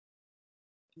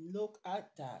Look at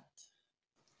that.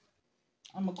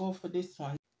 I'm gonna go for this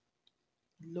one.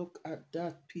 Look at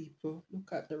that, people.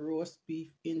 Look at the roast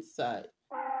beef inside.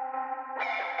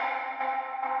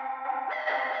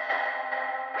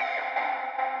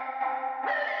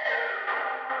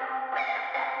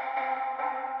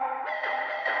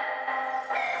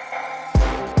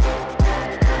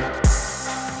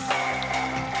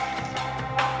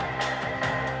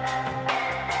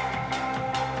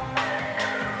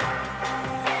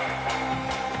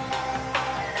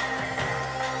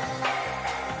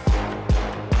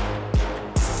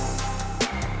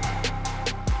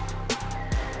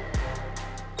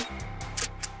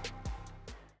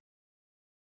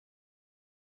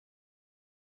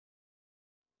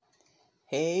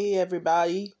 Hey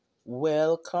everybody,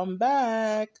 welcome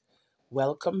back.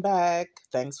 Welcome back.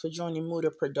 Thanks for joining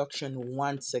Muda Production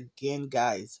once again,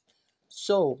 guys.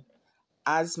 So,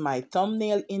 as my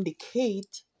thumbnail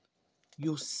indicate,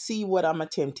 you see what I'm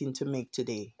attempting to make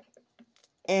today.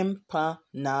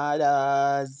 Empanadas.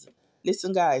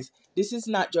 Listen, guys, this is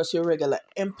not just your regular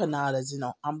empanadas,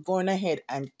 I'm going ahead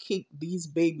and kick these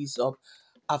babies up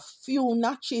a few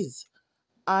notches.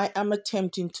 I am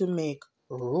attempting to make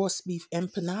roast beef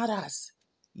empanadas.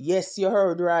 Yes, you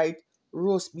heard right.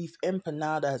 Roast beef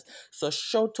empanadas. So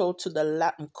shout out to the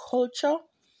Latin culture.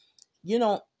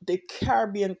 The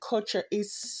Caribbean culture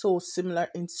is so similar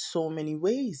in so many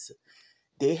ways.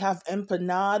 They have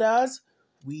empanadas.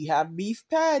 We have beef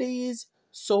patties.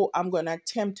 So I'm going to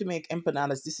attempt to make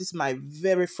empanadas. This is my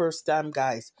very first time,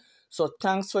 guys. So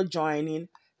thanks for joining.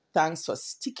 Thanks for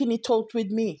sticking it out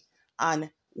with me.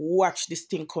 And watch this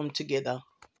thing come together.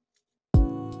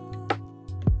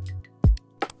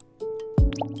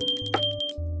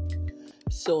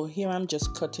 So here I'm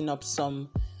just cutting up some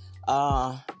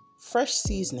fresh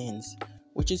seasonings,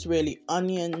 which is really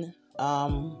onion,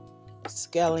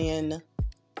 scallion,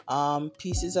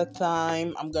 pieces of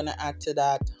thyme. I'm gonna add to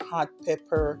that hot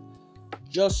pepper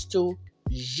just to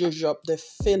zhuzh up the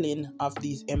filling of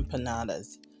these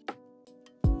empanadas.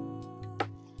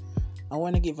 I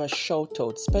want to give a shout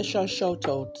out, special shout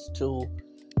out to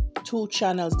two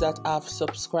channels that I've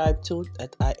subscribed to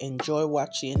that I enjoy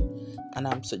watching, and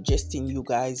I'm suggesting you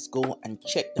guys go and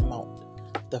check them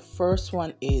out. The first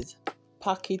one is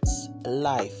Pockets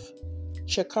Life.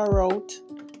 Check her out,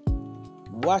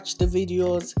 watch the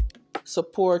videos,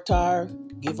 support her,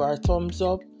 give her a thumbs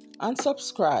up, and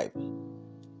subscribe.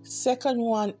 Second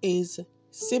one is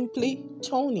Simply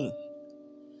Tony.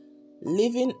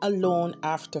 Living Alone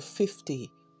After 50.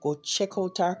 Go check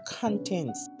out our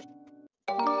contents.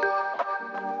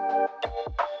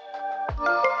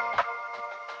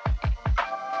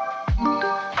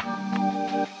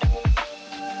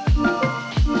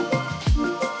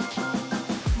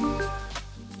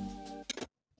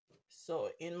 So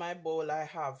in my bowl I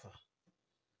have,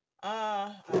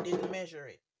 I didn't measure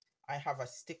it. I have a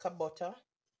stick of butter.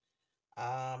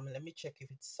 Let me check if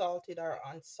it's salted or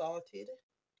unsalted.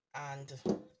 And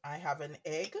I have an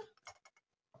egg.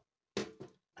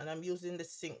 And I'm using the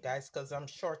sink, guys, because I'm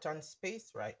short on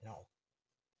space right now.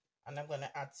 And I'm going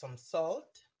to add some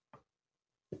salt.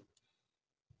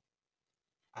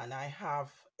 And I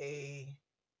have a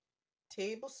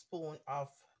tablespoon of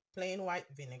plain white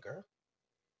vinegar.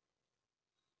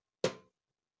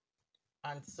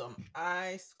 And some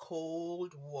ice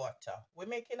cold water. We're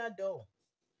making a dough.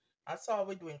 That's all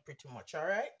we're doing pretty much, all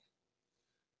right?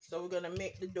 So we're going to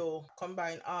make the dough,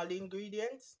 combine all the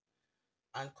ingredients,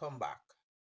 and come back.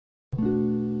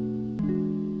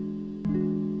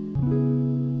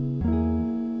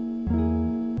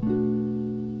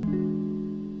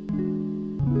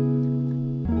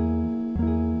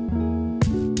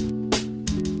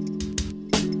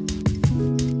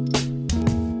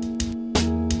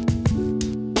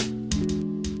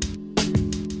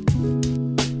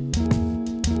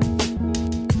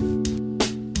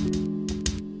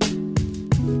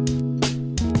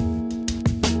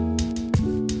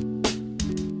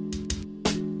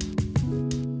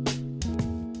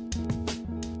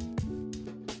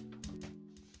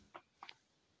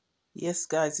 Yes,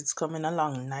 guys, it's coming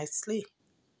along nicely.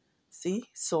 See,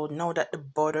 so now that the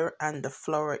butter and the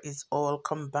flour is all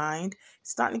combined,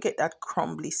 it's starting to get that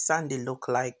crumbly, sandy look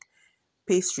like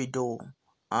pastry dough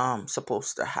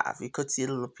supposed to have. You could see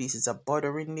little pieces of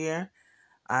butter in there,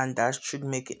 and that should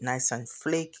make it nice and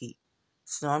flaky.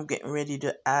 So I'm getting ready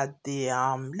to add the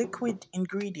liquid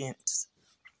ingredients,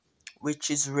 which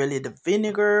is really the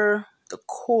vinegar, the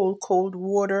cold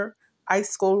water,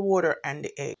 ice cold water, and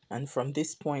the egg. And from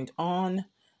this point on,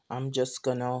 I'm just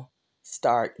gonna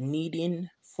start kneading,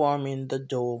 forming the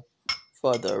dough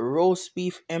for the roast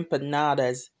beef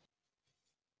empanadas.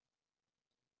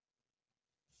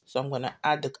 So I'm going to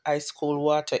add the ice cold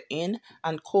water in.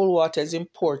 And cold water is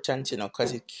important, you know,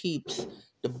 because it keeps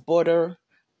the butter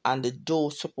and the dough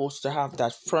supposed to have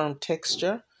that firm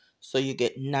texture. So you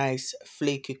get nice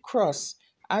flaky crust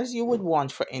as you would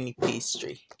want for any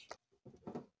pastry.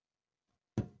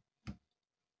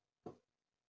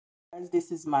 As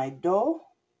this is my dough,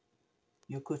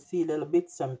 you could see little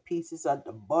bits and pieces of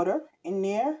the butter in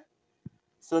there.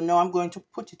 So now I'm going to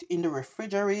put it in the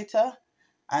refrigerator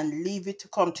and leave it to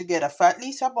come together for at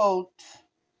least about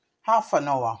half an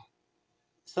hour.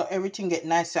 So everything get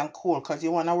nice and cold, because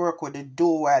you want to work with the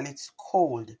dough while it's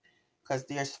cold, because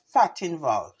there's fat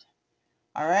involved.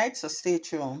 Alright, so stay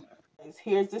tuned.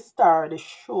 Here's the star of the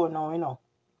show now, you know.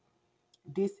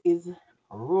 This is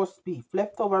roast beef,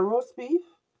 leftover roast beef,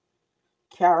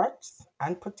 carrots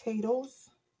and potatoes.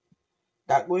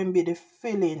 That going to be the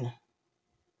filling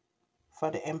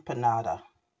for the empanada.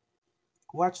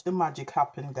 Watch the magic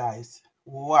happen, guys.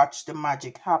 Watch the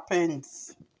magic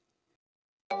happens.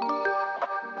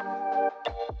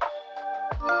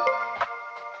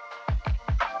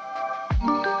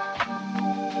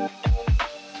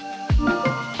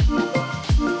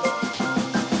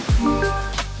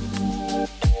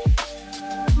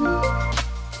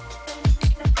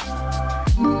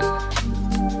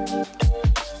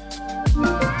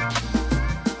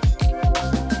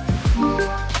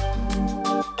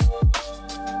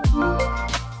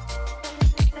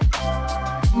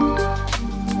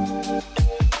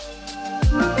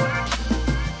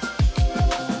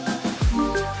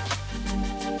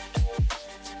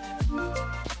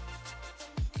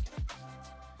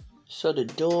 So the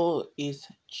dough is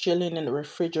chilling in the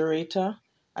refrigerator,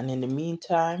 and in the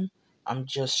meantime, I'm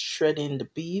just shredding the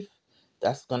beef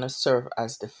that's gonna serve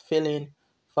as the filling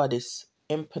for this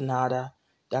empanada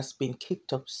that's been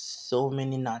kicked up so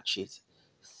many notches.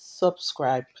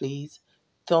 Subscribe, please.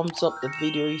 Thumbs up the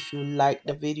video if you like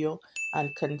the video,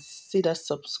 and consider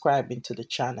subscribing to the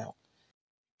channel.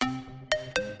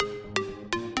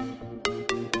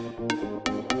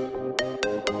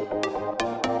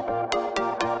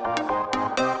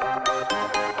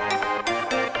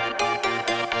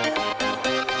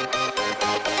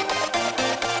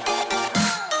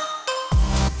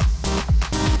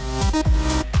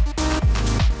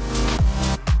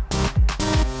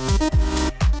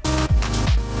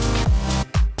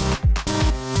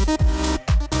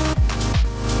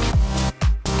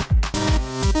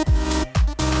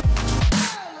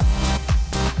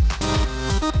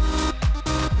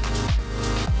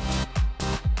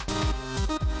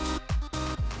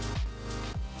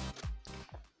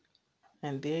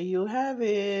 And there you have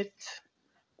it.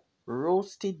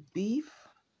 Roasted beef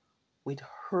with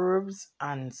herbs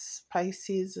and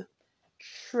spices,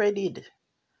 shredded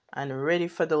and ready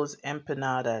for those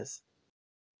empanadas.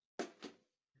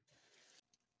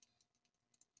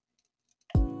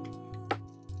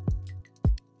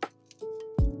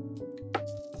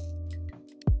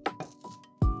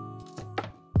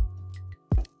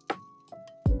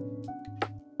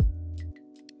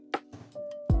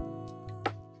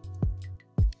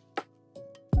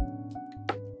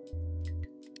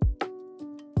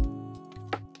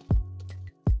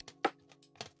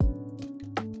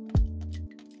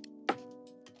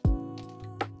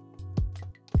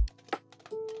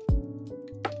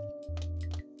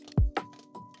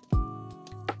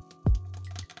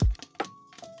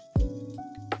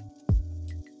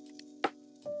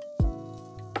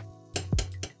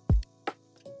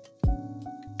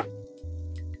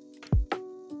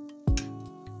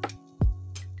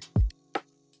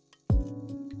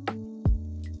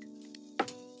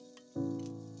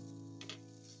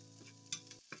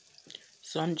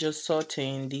 So I'm just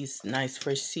sauteing these nice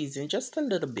fresh seasoning just a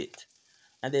little bit.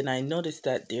 And then I noticed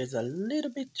that there's a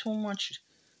little bit too much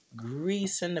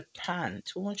grease in the pan,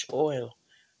 too much oil.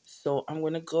 So I'm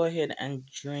going to go ahead and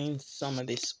drain some of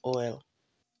this oil.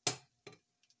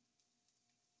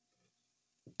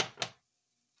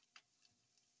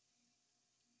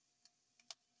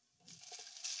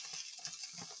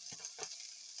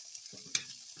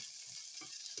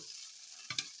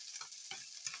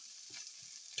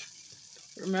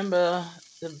 Remember,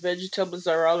 the vegetables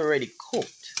are already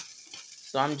cooked.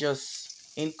 So I'm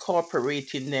just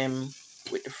incorporating them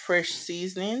with the fresh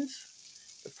seasonings,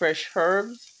 the fresh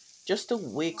herbs, just to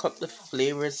wake up the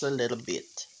flavors a little bit.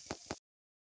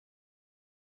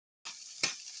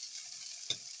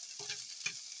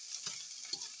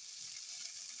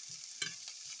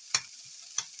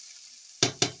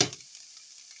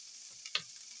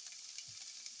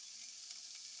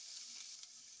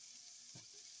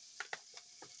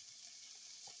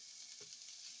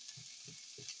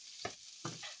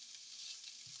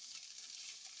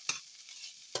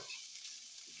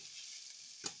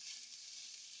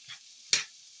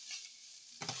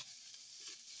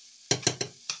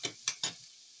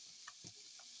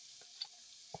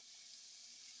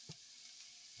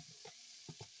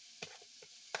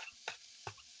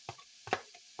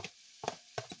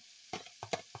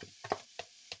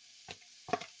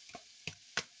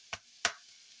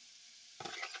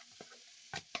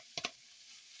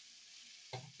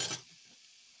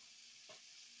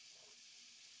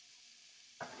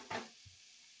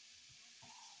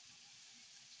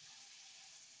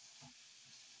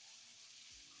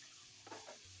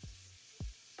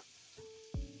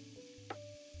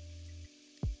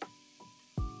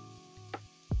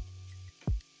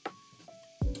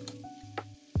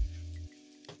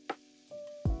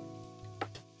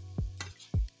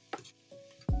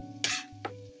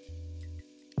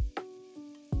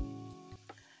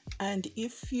 And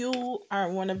if you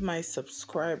are one of my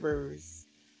subscribers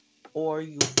or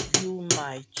you view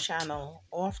my channel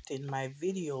often, my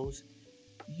videos,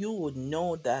 you would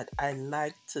know that I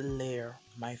like to layer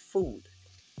my food.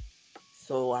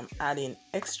 So I'm adding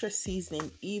extra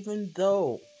seasoning even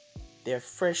though there are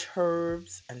fresh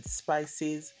herbs and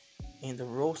spices in the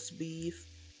roast beef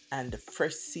and the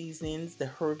fresh seasonings,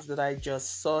 the herbs that I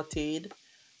just sauteed.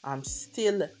 I'm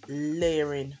still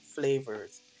layering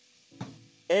flavors.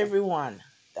 Everyone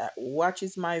that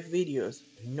watches my videos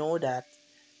know that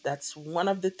that's one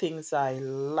of the things I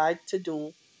like to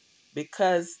do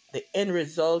because the end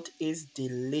result is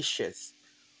delicious.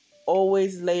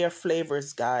 Always layer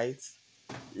flavors, guys.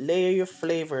 Layer your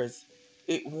flavors.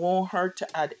 It won't hurt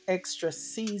to add extra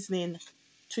seasoning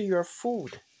to your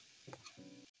food.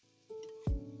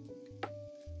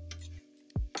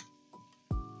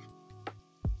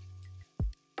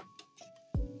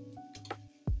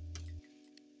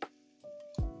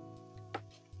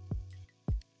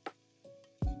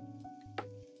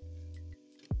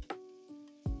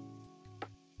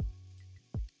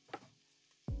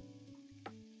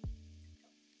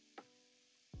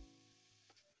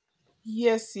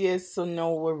 Yes, yes, so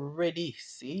now we're ready.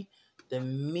 See, the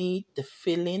meat, the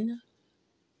filling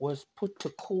was put to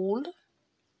cool,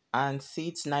 and see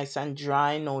it's nice and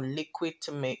dry, no liquid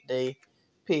to make the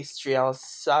pastry all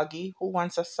soggy. Who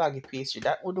wants a soggy pastry?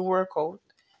 That wouldn't work out.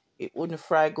 It wouldn't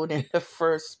fry good in the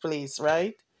first place,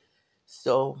 right?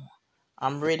 So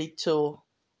I'm ready to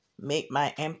make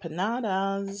my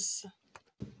empanadas.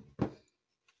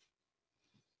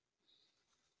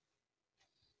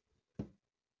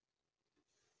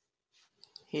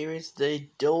 Here is the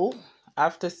dough.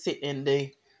 After sitting in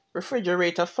the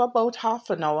refrigerator for about half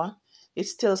an hour,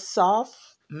 it's still soft,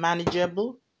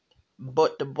 manageable,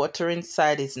 but the butter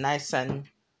inside is nice and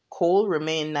cold,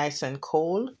 remain nice and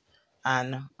cold.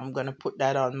 And I'm gonna put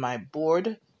that on my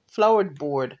board, floured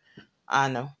board,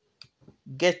 and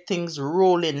get things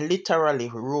rolling,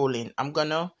 literally rolling. I'm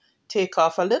gonna take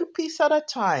off a little piece at a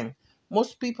time.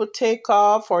 Most people take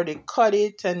off or they cut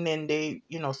it and then they,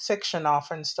 section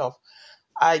off and stuff.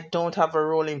 I don't have a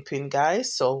rolling pin,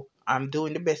 guys, so I'm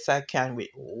doing the best I can with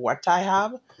what I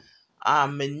have. I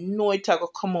know it's gonna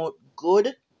come out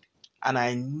good and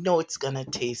I know it's gonna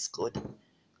taste good.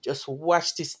 Just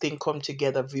watch this thing come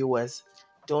together, viewers.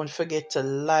 Don't forget to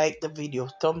like the video,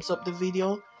 thumbs up the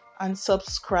video, and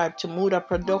subscribe to Muda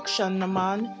Production,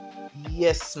 man.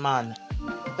 Yes, man.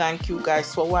 Thank you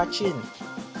guys for watching.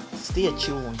 Stay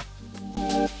tuned.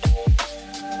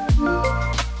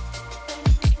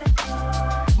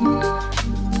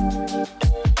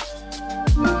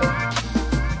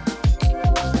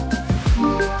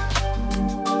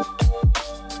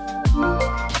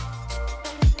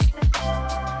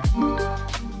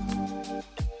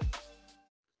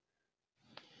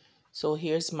 So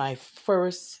here's my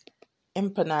first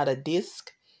empanada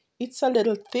disc. It's a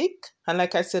little thick, and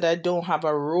like I said, I don't have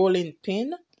a rolling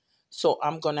pin, so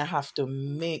I'm gonna have to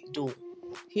make do.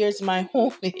 Here's my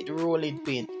homemade rolling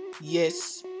pin.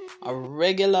 Yes, a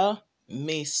regular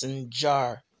mason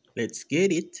jar. Let's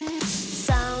get it.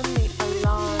 Sound the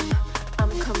alarm.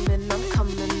 I'm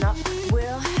coming up.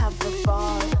 We'll have a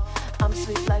ball. I'm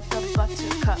sweet like a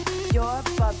buttercup. You're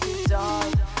Bobby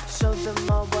doll. Show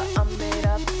them all what I'm made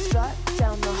of. Strut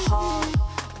down the hall.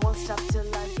 Won't stop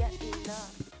till I get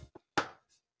enough.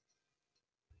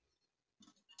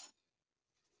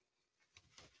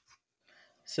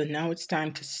 So now it's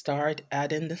time to start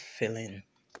adding the filling.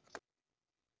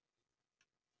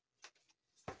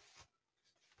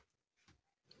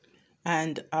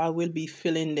 And I will be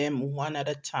filling them one at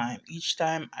a time. Each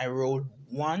time I roll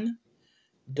one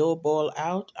dough ball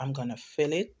out, I'm gonna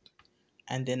fill it,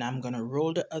 and then I'm gonna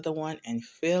roll the other one and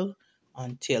fill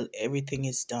until everything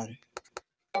is done.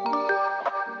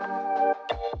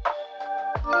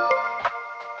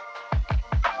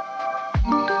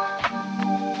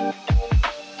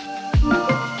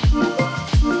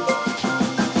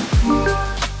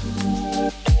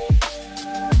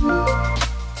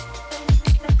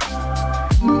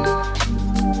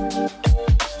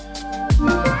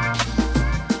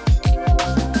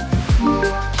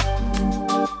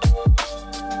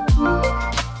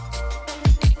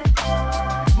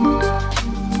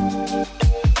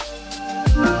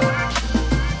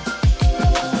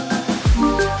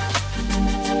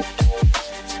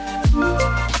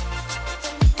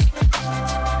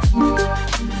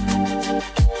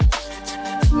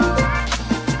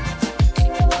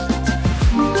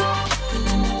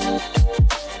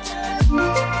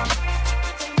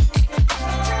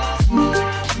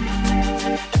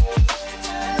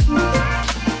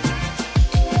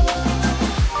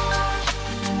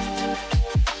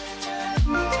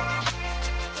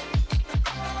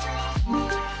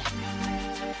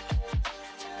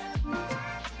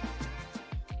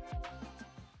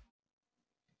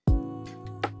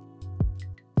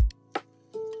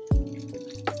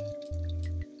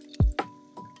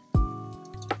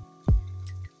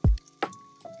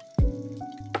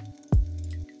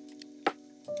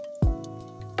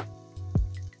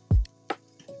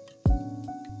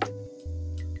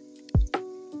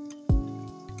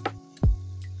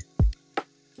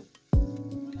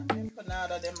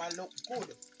 empanada, them might look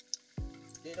good.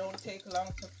 They don't take long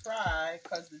to fry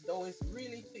because the dough is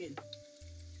really thin.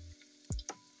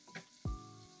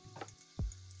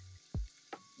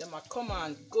 They might come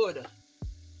on good.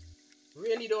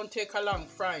 Really don't take a long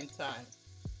frying time.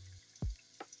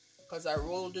 Because I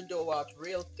rolled the dough out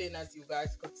real thin, as you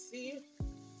guys could see.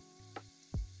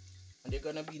 And they're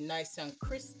gonna be nice and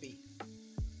crispy.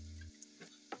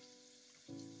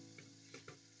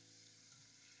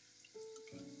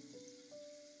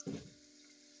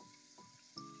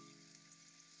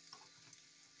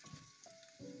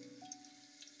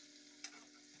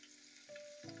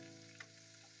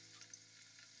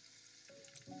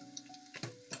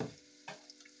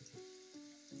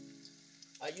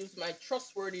 I use my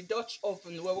trustworthy Dutch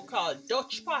oven, what we call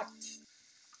Dutch pot.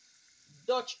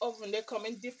 Dutch oven, they come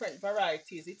in different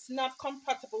varieties. It's not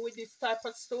compatible with this type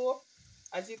of stove.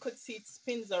 As you could see, it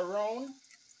spins around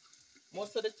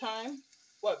most of the time.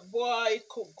 But boy, it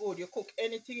cook good. You cook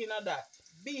anything in that.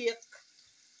 Bake,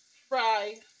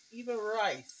 fry, even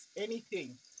rice,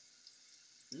 anything.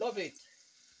 Love it.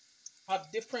 Have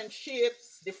different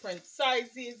shapes, different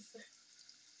sizes.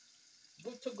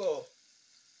 Good to go.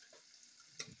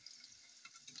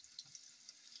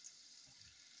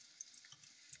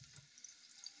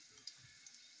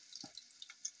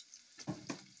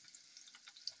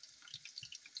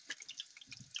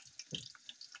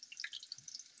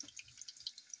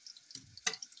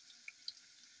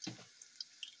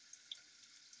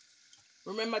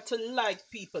 Remember to like,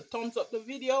 people. Thumbs up the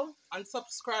video and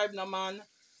subscribe now, man.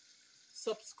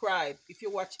 Subscribe. If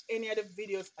you watch any of the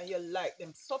videos and you like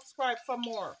them, subscribe for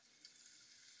more.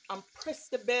 And press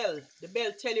the bell. The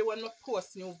bell tell you when I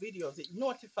post new videos. It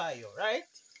notify you, right?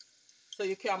 So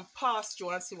you can pass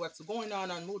through and see what's going on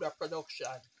Muda production.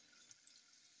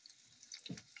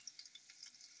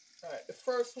 Alright, the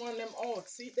first one them out.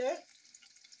 See there?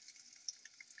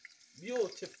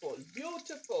 Beautiful.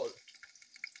 Beautiful.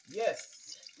 Yes.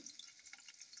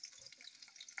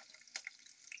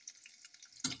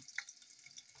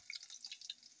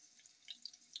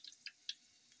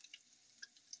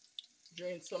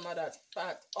 Drain some of that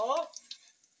fat off.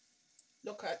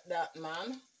 Look at that,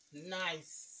 man.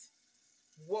 Nice.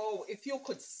 Whoa, if you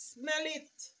could smell it.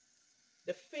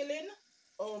 The filling.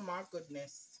 Oh my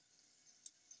goodness.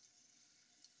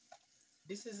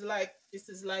 This is like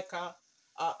a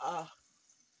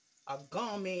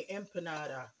gourmet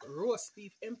empanada. Roast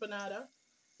beef empanada.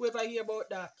 Whoever hear about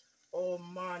that? Oh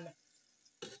man.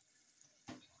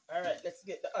 Alright, let's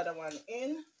get the other one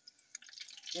in.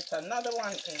 Get another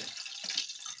one in.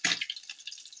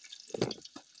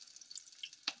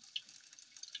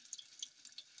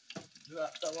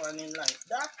 Drop the one in like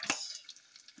that.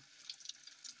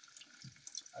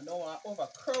 I don't want to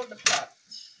overcrowd the pot.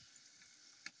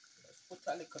 Let's put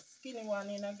a little skinny one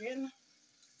in again.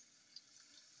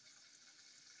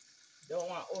 Don't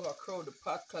want to overcrowd the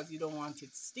pot because you don't want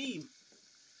it steam.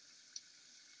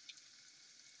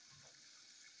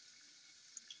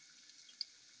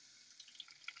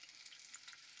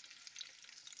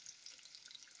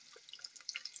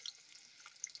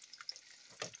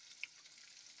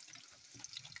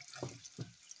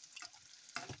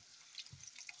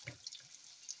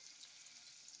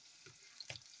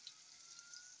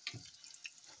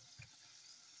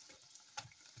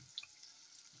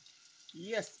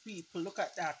 Yes, people, look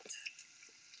at that.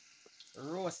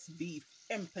 Roast beef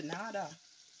empanada.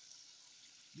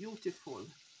 Beautiful.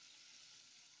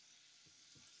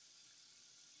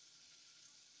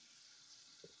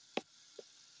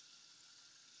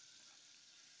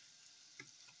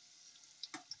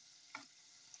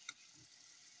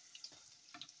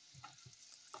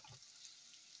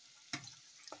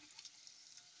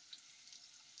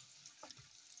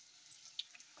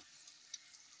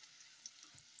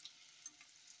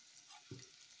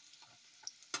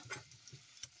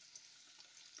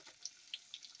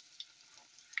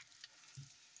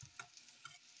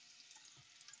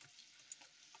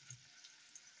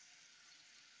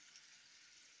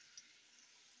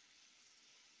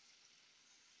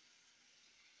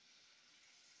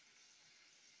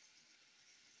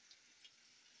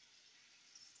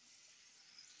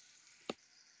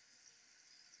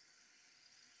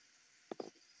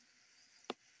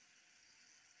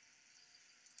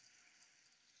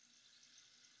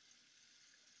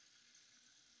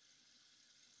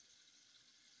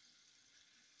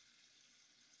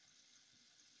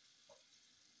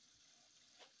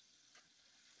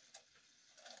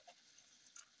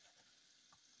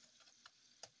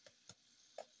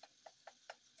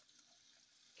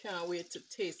 Can't wait to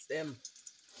taste them.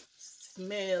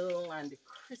 Smell and the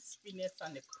crispiness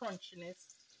and the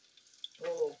crunchiness.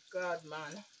 Oh God,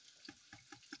 man.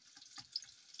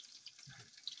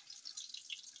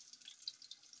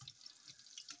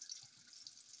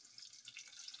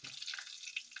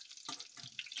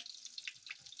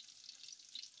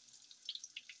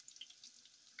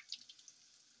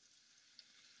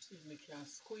 See if we can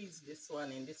squeeze this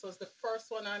one in. This was the first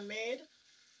one I made.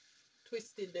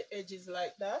 Twisted the edges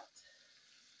like that.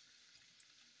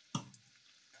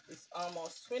 It's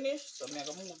almost finished, so I'm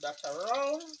gonna move that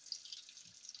around.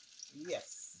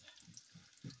 Yes.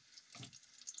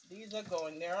 These are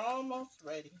going, they're almost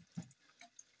ready.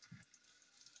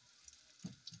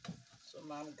 So I'm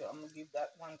gonna give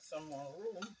that one some more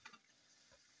room.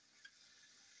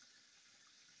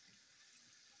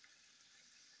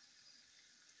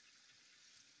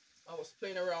 I was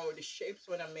playing around with the shapes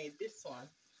when I made this one.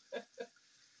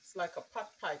 It's like a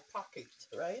pot pie pocket,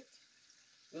 right?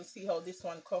 We'll see how this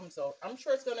one comes out. I'm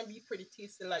sure it's gonna be pretty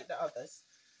tasty like the others.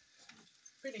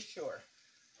 Pretty sure.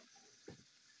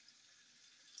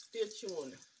 Stay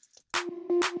tuned.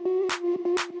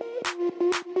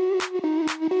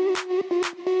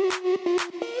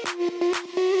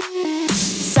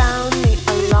 Sound the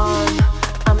alarm.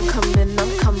 I'm coming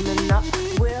up.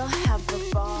 We'll have a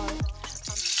ball.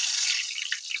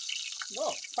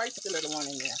 Whoa, feisty little one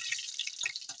in there.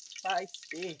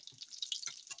 Feisty.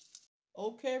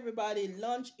 Okay, everybody,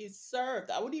 lunch is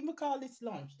served. I would even call this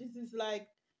lunch. This is like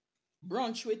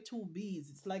brunch with two B's.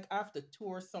 It's like after two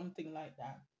or something like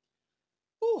that.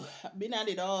 Whew, I've been at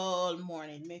it all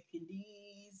morning making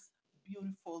these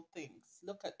beautiful things.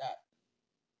 Look at that.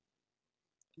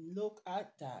 Look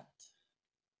at that.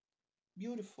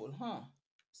 Beautiful, huh?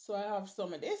 So I have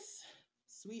some of this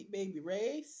Sweet Baby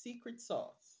Ray's secret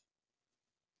sauce.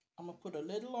 I'm going to put a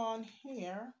little on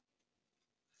here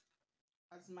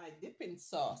as my dipping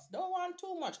sauce. Don't want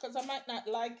too much because I might not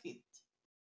like it.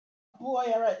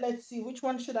 Boy, all right, let's see. Which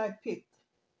one should I pick?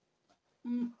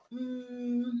 I'm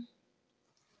going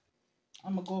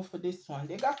to go for this one.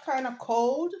 They got kind of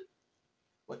cold,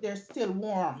 but they're still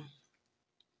warm.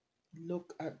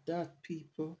 Look at that,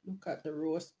 people. Look at the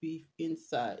roast beef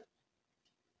inside.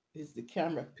 Is the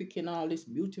camera picking all this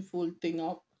beautiful thing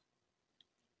up?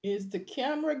 Is the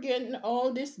camera getting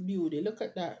all this beauty? Look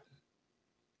at that.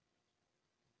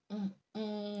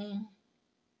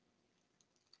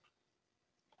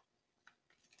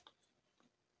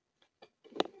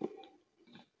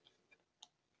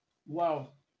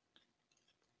 Wow.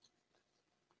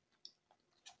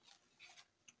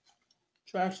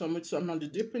 Try some with some of the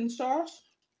dipping sauce.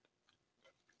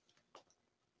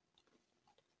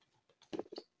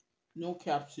 No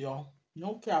caps, y'all.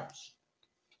 No caps.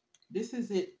 This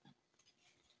is it.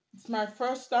 It's my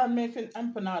first time making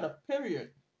empanada,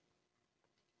 period.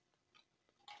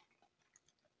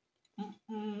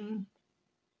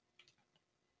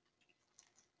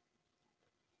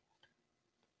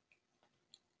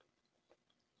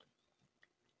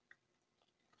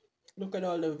 Look at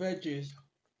all the veggies.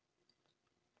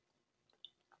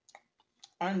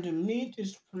 And the meat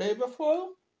is flavorful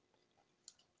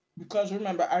because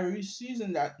remember, I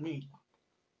re-seasoned that meat.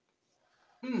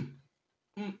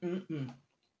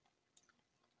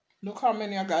 Look how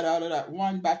many I got out of that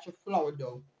one batch of flour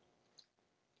dough.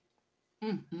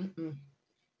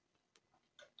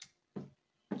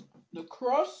 The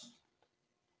crust,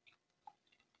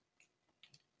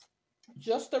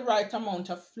 just the right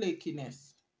amount of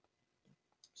flakiness.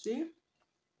 See?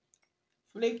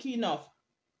 Flaky enough.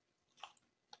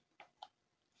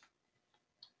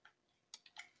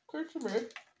 Crispy.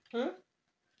 Huh?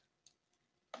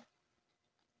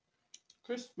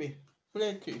 Crispy.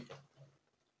 Flaky.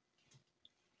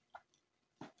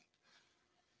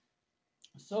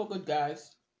 So good,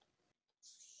 guys.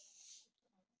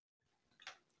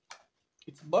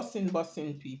 It's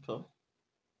bussin', people.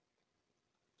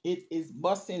 It is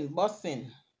bussin'.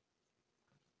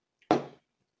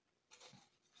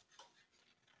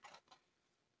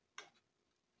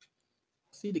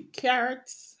 See the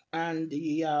carrots and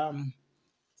the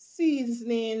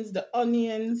seasonings, the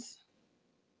onions.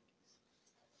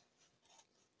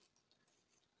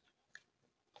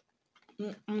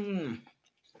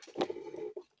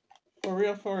 For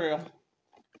real.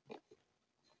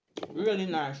 Really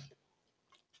nice.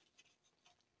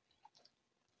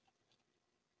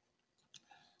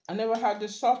 I never had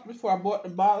this sauce before I bought the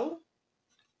bottle.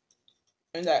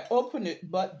 And I opened it,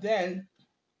 but then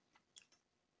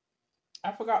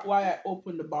I forgot why I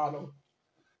opened the bottle.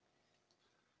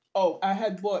 Oh, I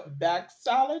had bought bagged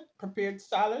salad, prepared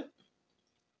salad.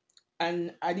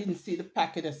 And I didn't see the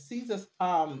packet of Caesar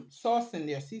sauce in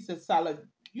there, Caesar salad,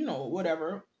 you know,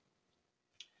 whatever.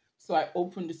 So I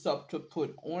opened this up to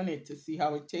put on it to see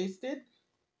how it tasted.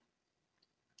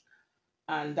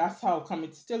 And that's how come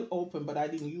it's still open, but I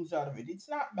didn't use out of it. It's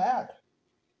not bad.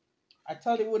 I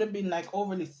thought it would have been like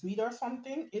overly sweet or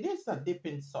something. It is a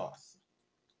dipping sauce.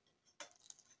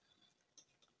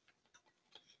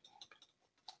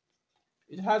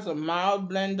 It has a mild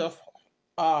blend of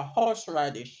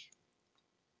horseradish.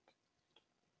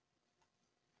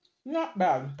 Not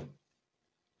bad.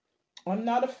 I'm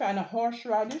not a fan of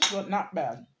horseradish, but not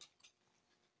bad.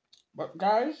 But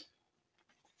guys,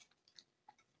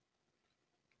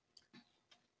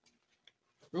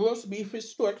 roast beef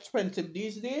is too expensive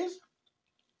these days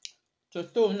to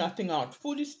throw nothing out.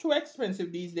 Food is too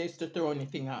expensive these days to throw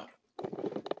anything out.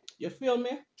 You feel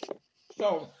me?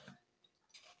 So,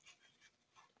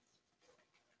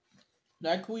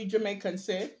 like we Jamaicans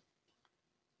say,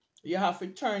 you have to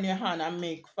turn your hand and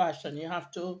make fashion. You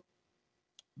have to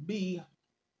be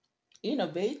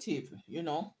innovative,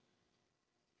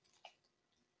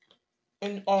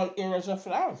 in all areas of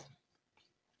life.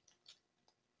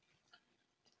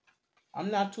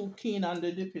 I'm not too keen on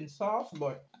the dipping sauce,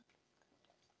 but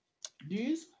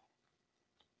these,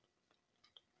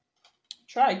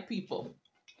 try it, people.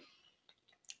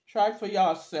 Try it for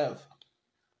yourself.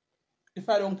 If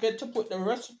I don't get to put the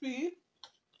recipe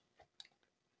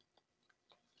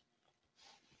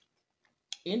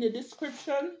in the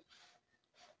description,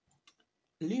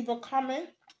 leave a comment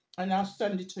and I'll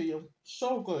send it to you.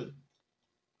 So good.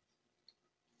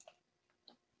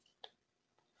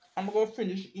 I'm going to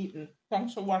finish eating.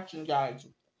 Thanks for watching, guys.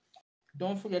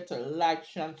 Don't forget to like,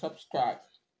 share, and subscribe.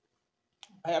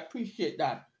 I appreciate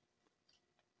that.